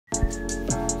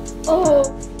Oh.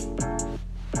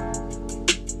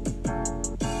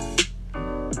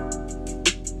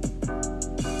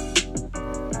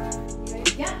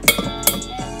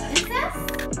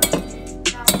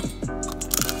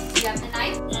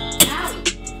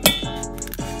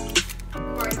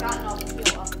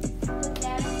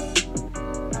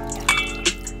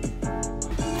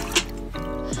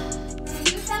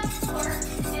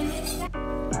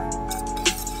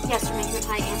 Yes, we're making a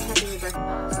pie and prepping your birthday.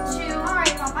 Two. All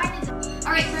right, well, mine is.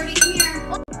 All right, Brody, come here.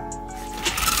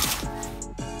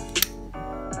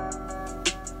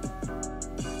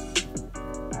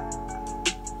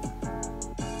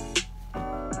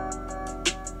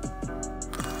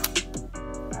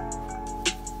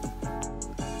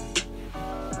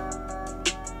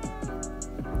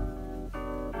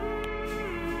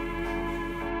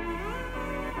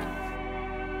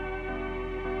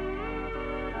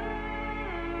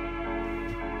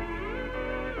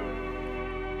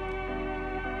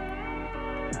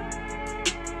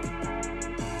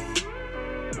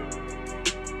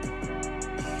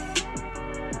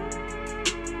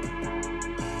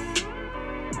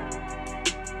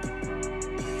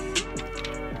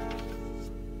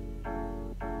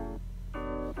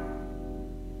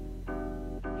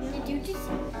 Did you just?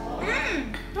 Did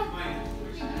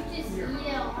you just eat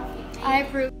it off your face? I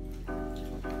approve.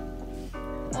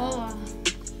 Oh.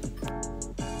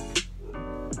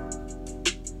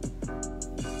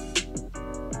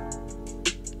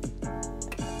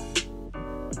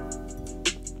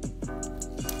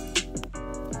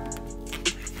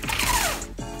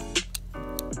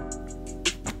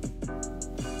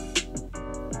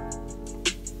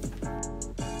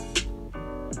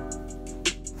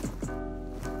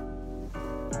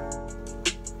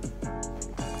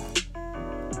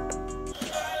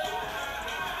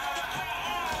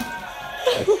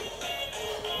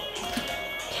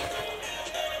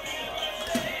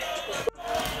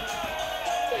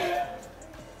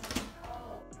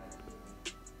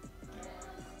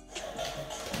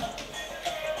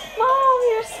 Mom,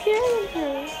 you're scaring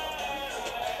her.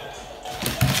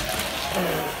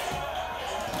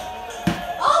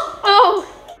 Oh!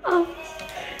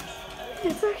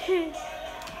 It's okay.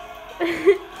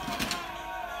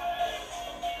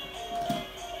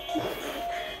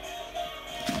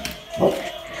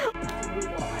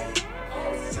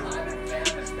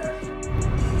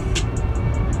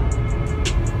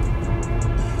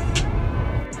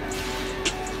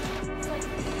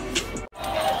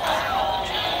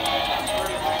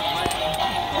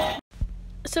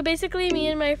 So basically me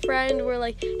and my friend were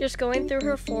like just going through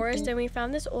her forest and we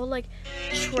found this old like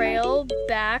trail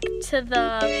back to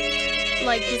the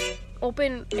like this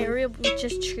open area with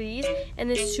just trees,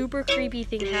 and this super creepy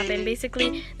thing happened.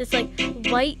 Basically this like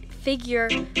white figure,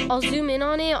 I'll zoom in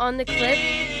on it on the clip,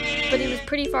 but it was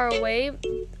pretty far away.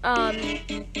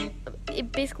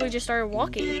 It basically just started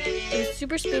walking. It was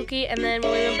super spooky, and then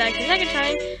when we went back the second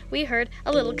time, we heard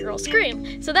a little girl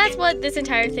scream. So that's what this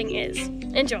entire thing is.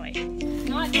 Enjoy.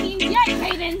 Not teams yet,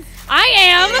 Cadence. I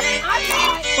am. I'm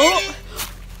not. Oh.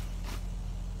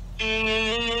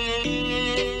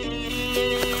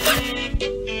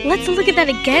 Let's look at that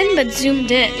again, but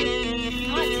zoomed in.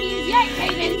 Not teams yet,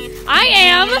 Cadence. I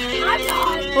am. I'm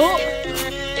not. Oh.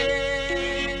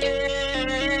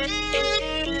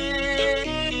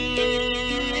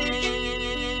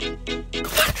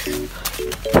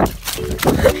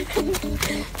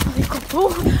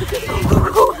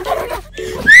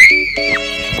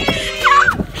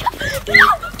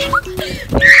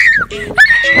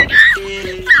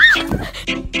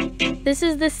 This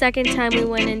is the second time we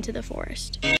went into the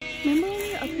forest. Remember when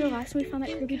we were up here last and we found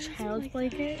that creepy child's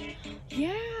blanket?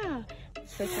 Yeah.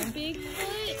 Bigfoot.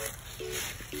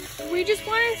 We just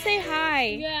want to say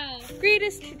hi. Yeah.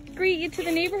 Greet you to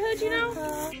the neighborhood, you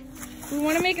know? We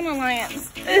want to make an alliance.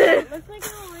 Let's make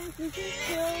an alliance. We can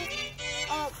kill.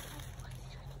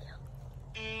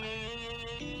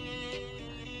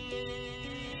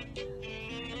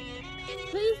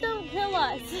 Please don't kill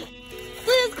us.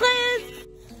 Please, Clarence.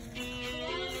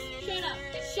 Shut up.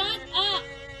 Shut up.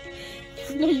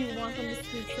 No, you want them to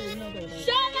speak so you know they're there.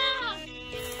 Shut up.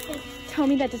 Tell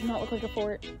me that does not look like a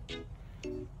fort.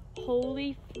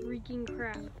 Holy freaking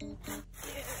crap. Did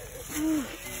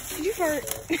you fart?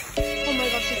 Oh my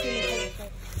gosh, it's in the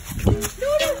No,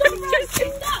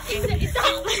 stop.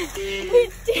 Stop.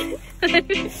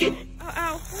 Ow,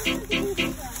 ow.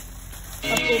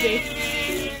 Okay.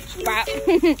 Wow.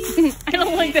 I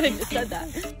don't like that I just said that.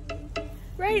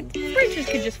 Right? Branches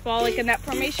could just fall like in that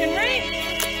formation, right?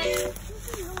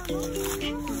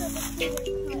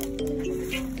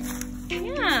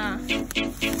 Yeah.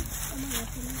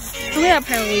 Oh, that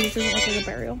pile of leaves doesn't look like a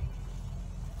burial.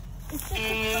 It's just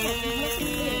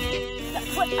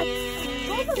a tunnel.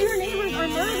 Both of your neighbors are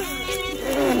murderers.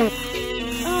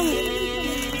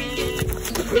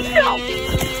 No!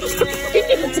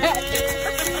 He's dead.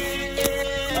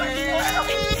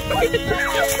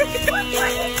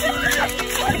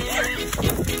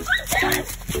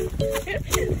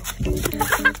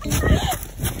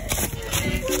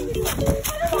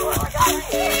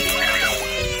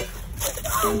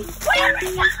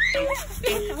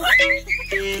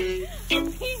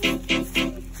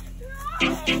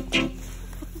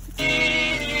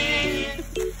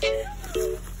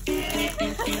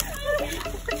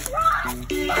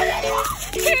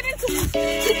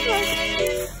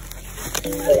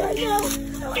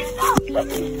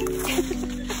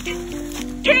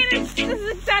 Candace, this is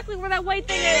exactly where that white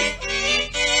thing is.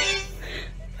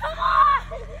 Come on!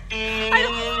 I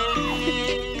don't...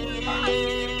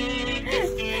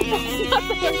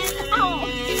 Ow!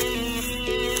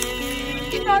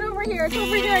 It's not over here. It's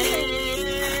over here, I think.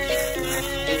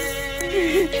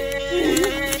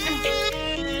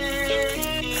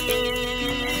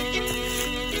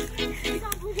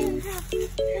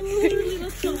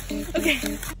 Okay.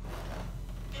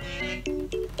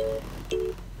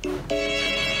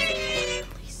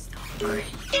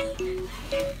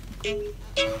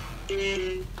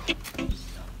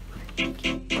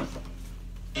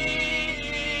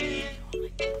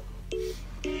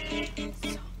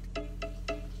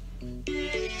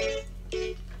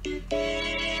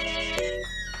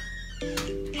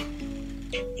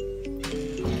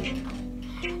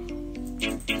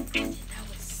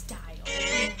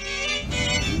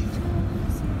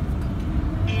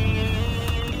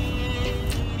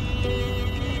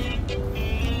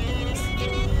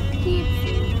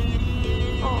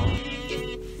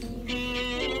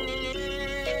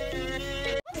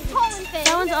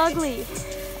 That one's ugly.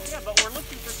 Yeah, but we're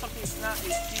looking for something that's not a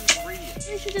huge radius.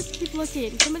 We should just keep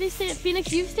looking. Somebody stand,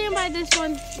 Phoenix, you stand by this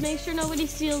one. Make sure nobody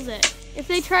steals it. If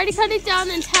they try to cut it down,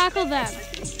 then tackle them.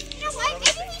 You know what?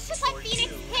 Maybe we should let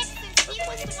Phoenix pick since he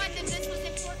was the one that this was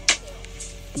important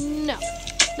to. No,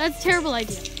 that's a terrible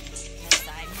idea.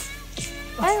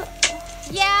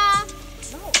 Yeah.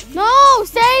 No,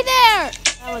 stay there.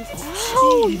 That one's.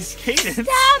 Oh, Jeez, Cadence.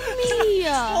 stab me.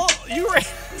 Oh, you were.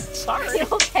 Sorry.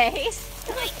 Okay.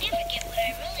 I never get what I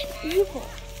really want. Evil.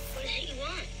 What does he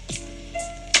want?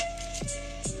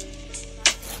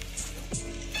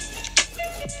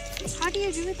 How do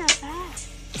you do it that fast?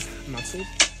 Muscle.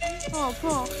 Oh,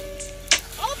 Paul.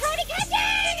 Oh, Brody, catch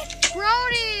it!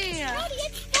 Brody! Brody,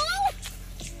 it's full.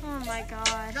 Oh my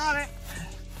god. Got it.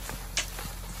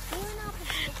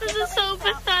 This is so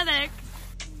pathetic.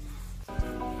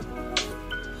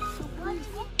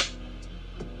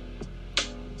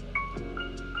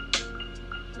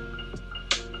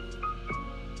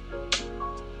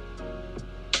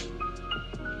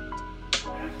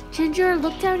 Ginger,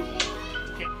 look down.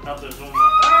 Oh, there's one more.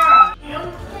 Ah!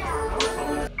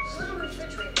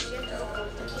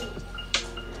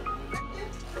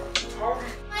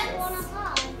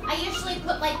 I usually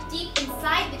put like deep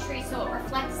inside the tree so it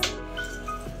reflects.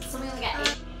 So we only got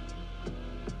 8.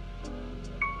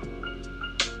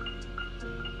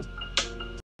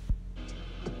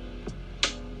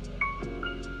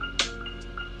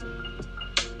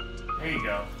 There you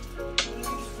go.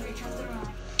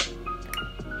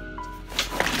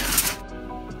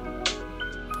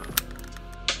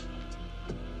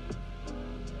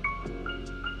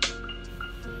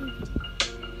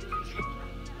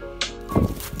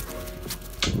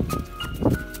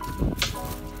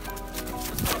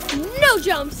 No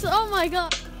jumps! Oh my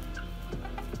god!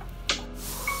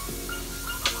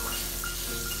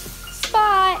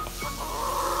 Spot!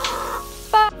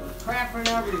 Spot! Crapping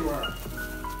everywhere.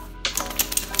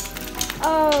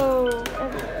 Oh.